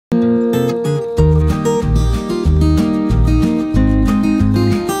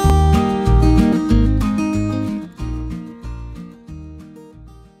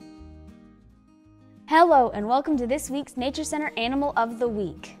and welcome to this week's Nature Center Animal of the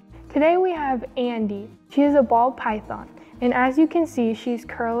Week. Today we have Andy. She is a ball python, and as you can see, she's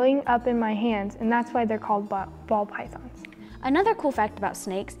curling up in my hands, and that's why they're called ball pythons. Another cool fact about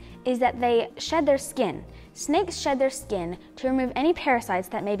snakes is that they shed their skin. Snakes shed their skin to remove any parasites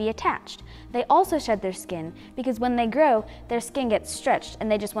that may be attached. They also shed their skin because when they grow, their skin gets stretched and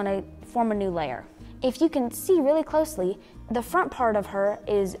they just want to form a new layer. If you can see really closely, the front part of her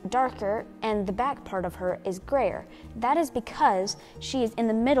is darker and the back part of her is grayer. That is because she is in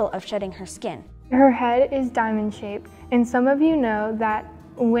the middle of shedding her skin. Her head is diamond shaped, and some of you know that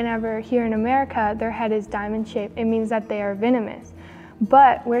whenever here in America their head is diamond shaped, it means that they are venomous.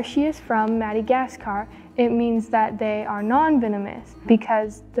 But where she is from, Madagascar, it means that they are non-venomous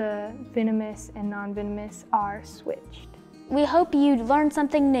because the venomous and non-venomous are switched. We hope you learned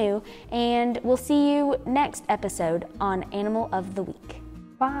something new, and we'll see you next episode on Animal of the Week.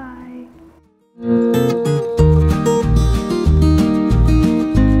 Bye.